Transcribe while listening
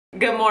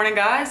Good morning,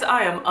 guys.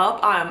 I am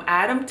up. I am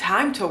Adam.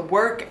 Time to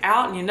work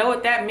out. And you know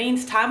what that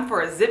means? Time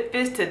for a Zip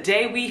Fizz.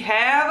 Today we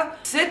have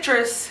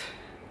citrus,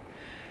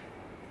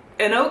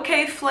 an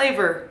okay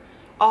flavor,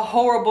 a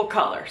horrible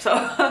color.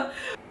 So,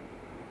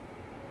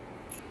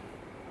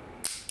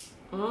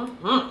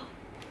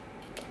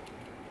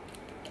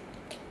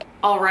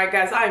 All right,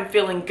 guys, I'm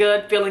feeling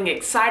good, feeling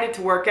excited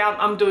to work out.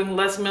 I'm doing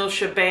Les Mills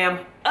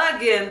Shabam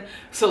again.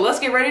 So let's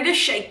get ready to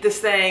shake this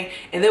thing,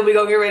 and then we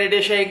gonna get ready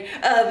to shake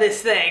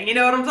this thing. You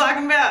know what I'm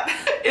talking about?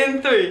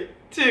 In 3,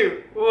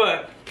 2, 1.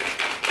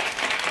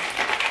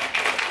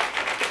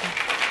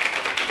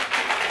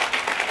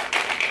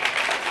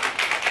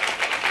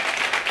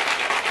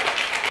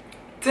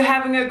 To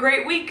having a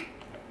great week.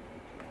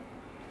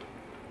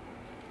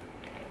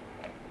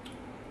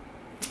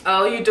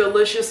 Oh, you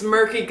delicious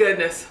murky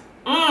goodness.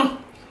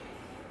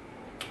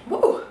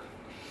 Woo.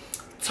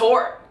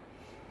 Tort.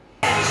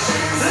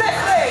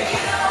 Left leg.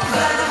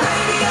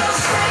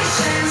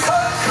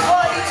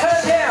 Slightly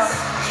turned down.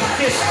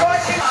 You're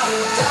striking.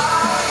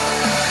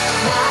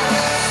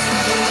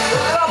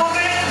 Double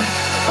in.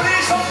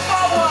 Finish on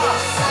power.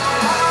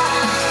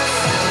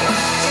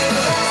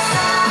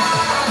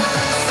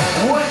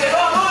 Work it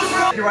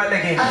on. Your right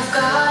leg in. I've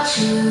got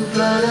you,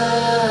 brother.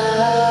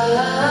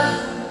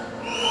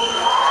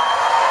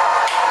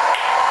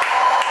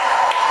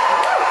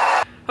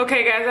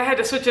 Okay guys, I had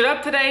to switch it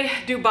up today,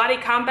 do body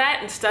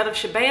combat instead of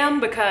Shabam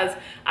because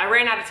I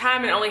ran out of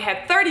time and only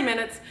had 30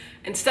 minutes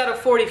instead of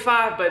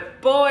 45, but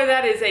boy,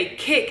 that is a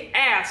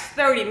kick-ass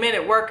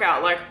 30-minute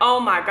workout. Like, oh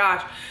my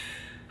gosh.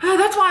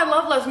 That's why I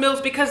love Les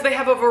Mills, because they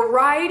have a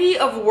variety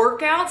of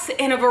workouts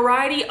and a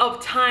variety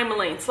of time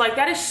lengths. Like,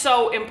 that is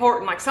so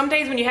important. Like, some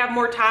days when you have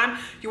more time,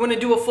 you want to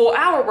do a full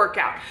hour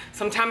workout.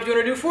 Sometimes you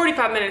want to do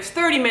 45 minutes,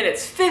 30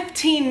 minutes,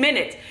 15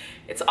 minutes.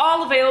 It's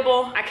all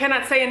available. I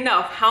cannot say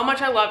enough how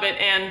much I love it,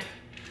 and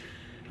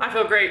I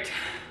feel great.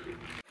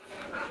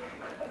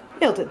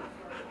 Milton,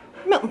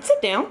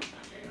 sit down.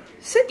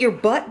 Sit your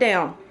butt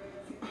down.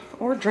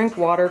 Or drink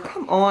water,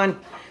 come on.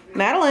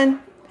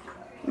 Madeline,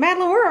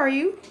 where are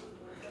you?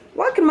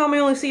 Why can mommy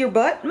only see your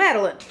butt?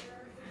 Madeline.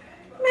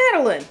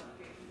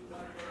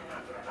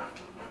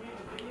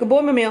 Good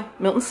boy, Mamil.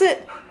 Milton,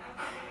 sit.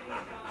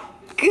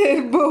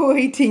 Good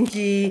boy,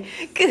 Tinky.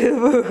 Good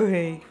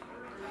boy.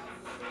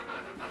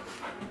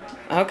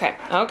 Okay,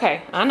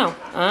 I know.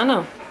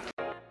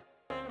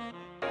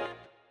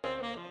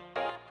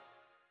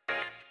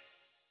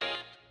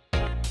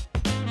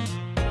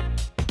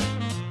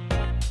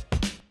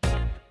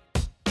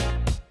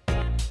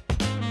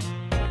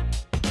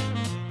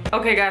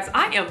 Okay guys,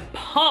 I am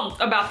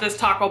pumped about this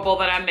taco bowl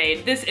that I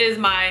made. This is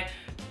my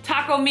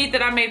taco meat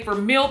that I made for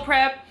meal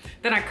prep.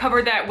 Then I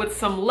covered that with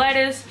some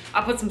lettuce.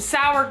 I put some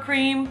sour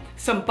cream,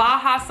 some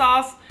Baja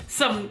sauce,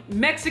 some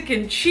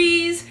Mexican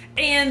cheese,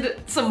 and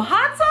some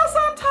hot sauce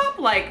on top.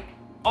 Like,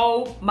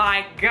 oh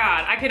my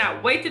God. I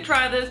cannot wait to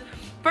try this.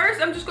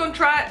 First, I'm just gonna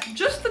try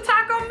just the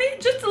taco meat,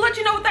 just to let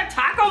you know what that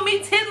taco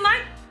meat's hitting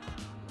like.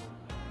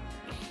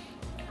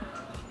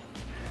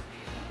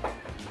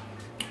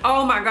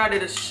 Oh my God,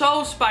 it is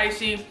so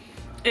spicy.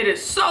 It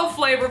is so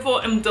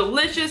flavorful and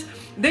delicious.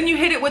 Then you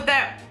hit it with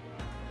that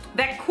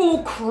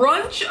cool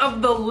crunch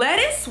of the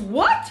lettuce.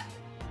 What?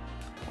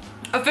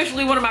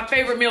 Officially one of my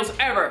favorite meals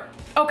ever.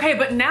 Okay,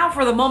 but now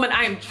for the moment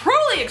I am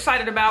truly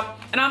excited about,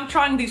 and I'm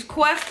trying these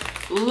Quest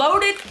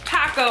loaded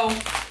taco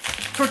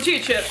tortilla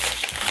chips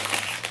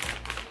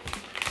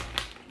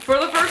for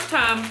the first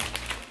time.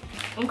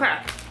 Okay.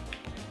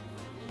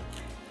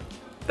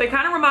 They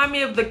kind of remind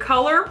me of the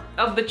color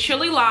of the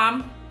chili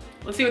lime.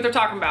 Let's see what they're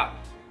talking about.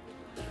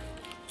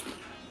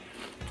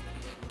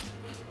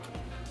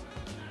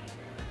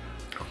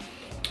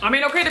 I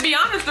mean, okay, to be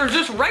honest, they're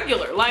just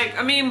regular. Like,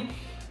 I mean,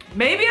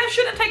 maybe I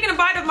should have taken a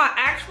bite of my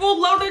actual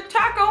loaded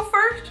taco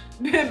first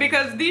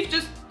because these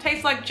just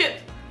taste like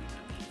chips.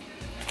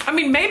 I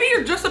mean, maybe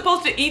you're just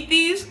supposed to eat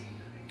these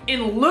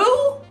in lieu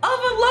of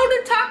a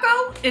loaded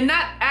taco and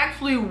not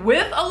actually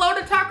with a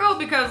loaded taco,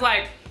 because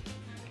like,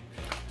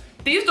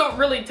 these don't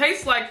really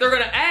taste like they're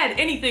gonna add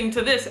anything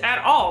to this at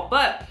all,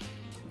 but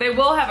they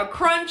will have a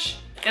crunch.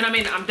 And I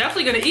mean, I'm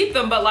definitely gonna eat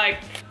them, but like,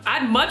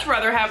 I'd much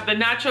rather have the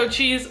nacho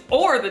cheese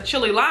or the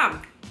chili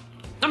lime.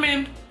 I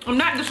mean, I'm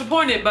not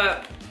disappointed,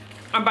 but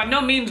I'm by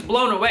no means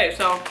blown away.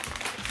 So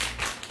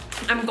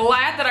I'm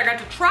glad that I got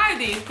to try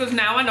these, because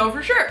now I know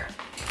for sure.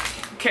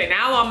 Okay,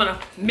 now I'm gonna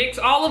mix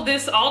all of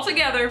this all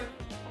together,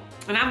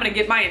 and I'm gonna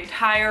get my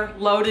entire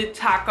loaded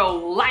taco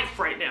life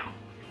right now.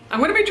 I'm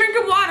gonna be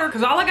drinking water,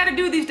 because all I gotta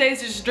do these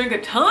days is just drink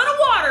a ton of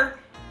water.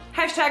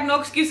 Hashtag no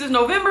excuses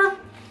November.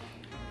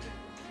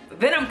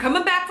 Then I'm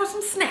coming back for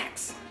some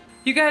snacks.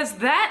 You guys,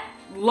 that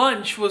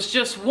lunch was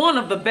just one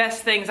of the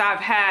best things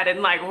I've had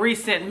in like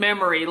recent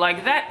memory.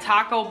 Like, that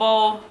taco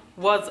bowl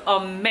was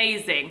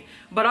amazing.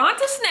 But on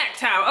to snack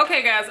time.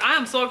 Okay guys, I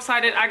am so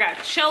excited. I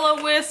got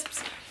Cello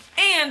Wisps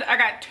and I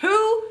got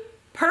 2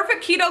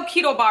 Perfect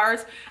Keto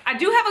bars. I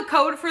do have a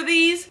code for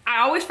these. I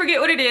always forget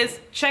what it is.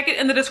 Check it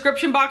in the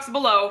description box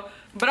below.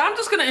 But I'm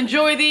just gonna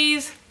enjoy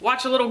these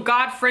watch a little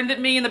God Friended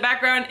Me in the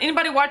background.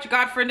 Anybody watch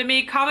God Friended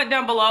Me? Comment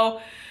down below.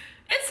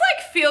 It's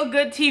like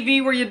feel-good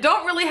TV where you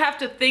don't really have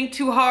to think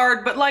too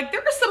hard, but like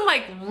there are some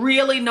like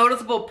really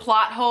noticeable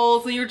plot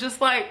holes and you're just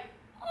like,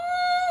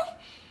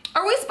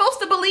 are we supposed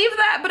to believe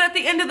that? But at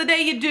the end of the day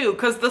you do,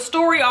 because the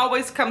story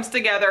always comes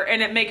together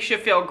and it makes you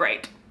feel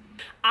great.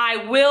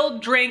 I will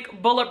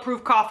drink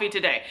bulletproof coffee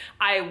today.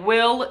 I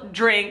will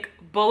drink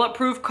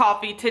bulletproof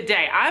coffee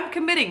today. I'm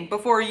committing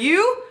before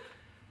you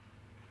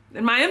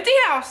in my empty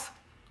house.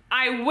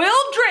 I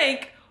will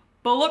drink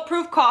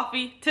bulletproof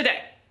coffee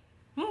today.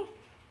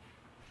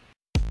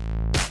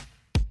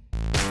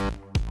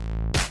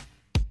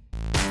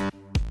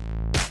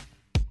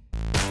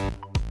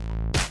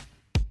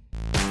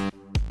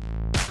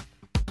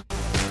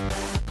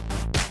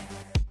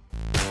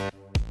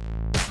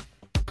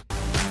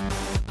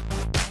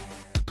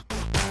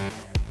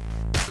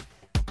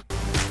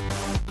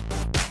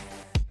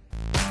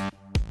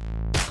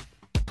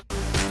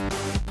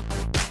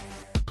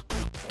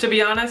 To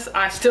be honest,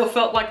 I still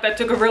felt like that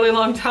took a really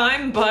long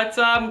time, but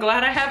I'm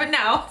glad I have it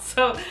now.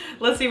 So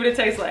let's see what it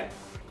tastes like.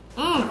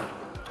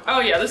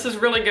 Oh yeah, this is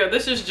really good.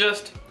 This is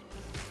just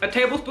a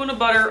tablespoon of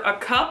butter, a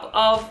cup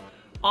of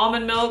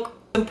almond milk,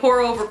 and pour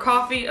over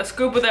coffee, a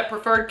scoop of that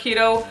preferred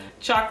keto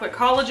chocolate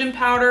collagen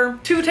powder,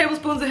 2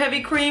 tablespoons of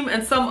heavy cream,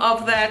 and some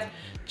of that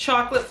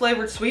chocolate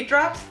flavored sweet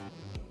drops.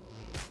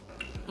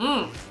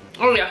 Oh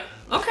yeah,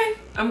 okay,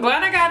 I'm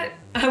glad I got it.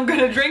 I'm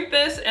gonna drink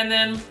this and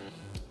then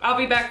I'll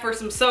be back for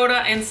some soda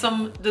and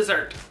some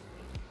dessert.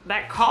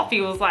 That coffee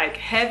was like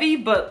heavy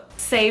but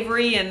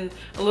savory and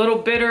a little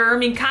bitter. I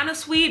mean, kind of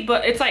sweet,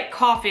 but it's like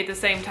coffee at the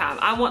same time.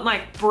 I want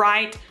like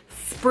bright,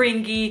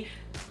 springy,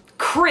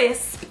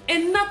 crisp,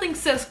 and nothing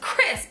says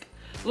crisp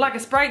like a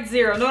Sprite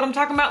Zero. Know what I'm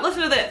talking about?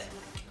 Listen to this.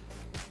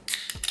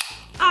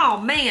 Oh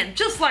man,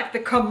 just like the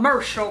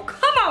commercial.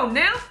 Come on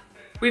now.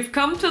 We've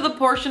come to the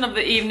portion of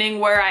the evening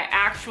where I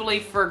actually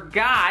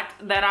forgot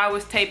that I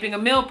was taping a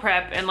meal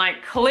prep and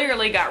like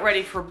clearly got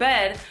ready for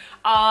bed.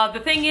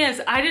 The thing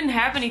is, I didn't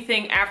have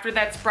anything after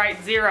that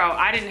Sprite Zero.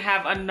 I didn't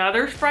have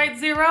another Sprite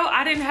Zero.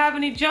 I didn't have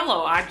any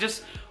Jell-O. I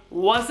just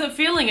wasn't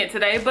feeling it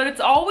today, but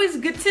it's always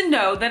good to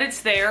know that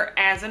it's there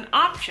as an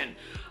option.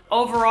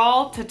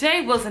 Overall,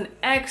 today was an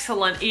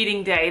excellent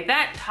eating day.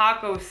 That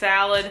taco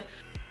salad,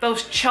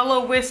 those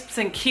Cello Wisps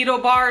and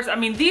keto bars, I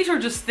mean, these are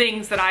just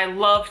things that I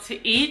love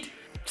to eat.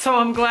 So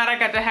I'm glad I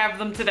got to have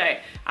them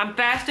today. I'm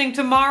fasting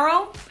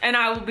tomorrow and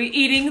I will be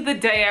eating the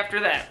day after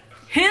that.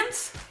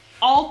 Hence,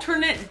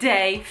 alternate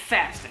day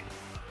fasting.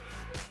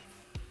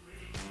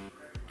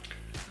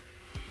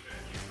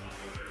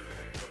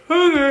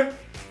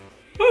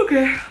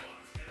 Okay.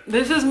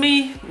 This is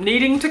me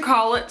needing to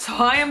call it, so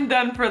I am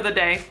done for the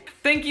day.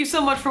 Thank you so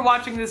much for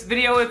watching this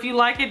video. If you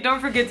like it, don't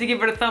forget to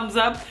give it a thumbs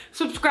up.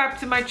 Subscribe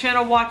to my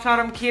channel, Watch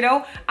Autumn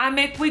Keto. I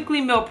make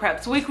weekly meal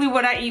preps, weekly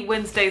what I eat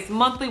Wednesdays,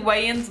 monthly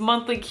weigh-ins,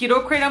 monthly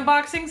keto crate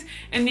unboxings,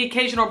 and the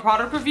occasional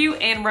product review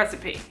and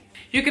recipe.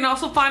 You can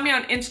also find me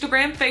on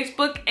Instagram,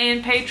 Facebook,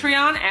 and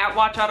Patreon at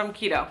Watch Autumn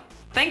Keto.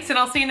 Thanks, and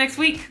I'll see you next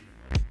week.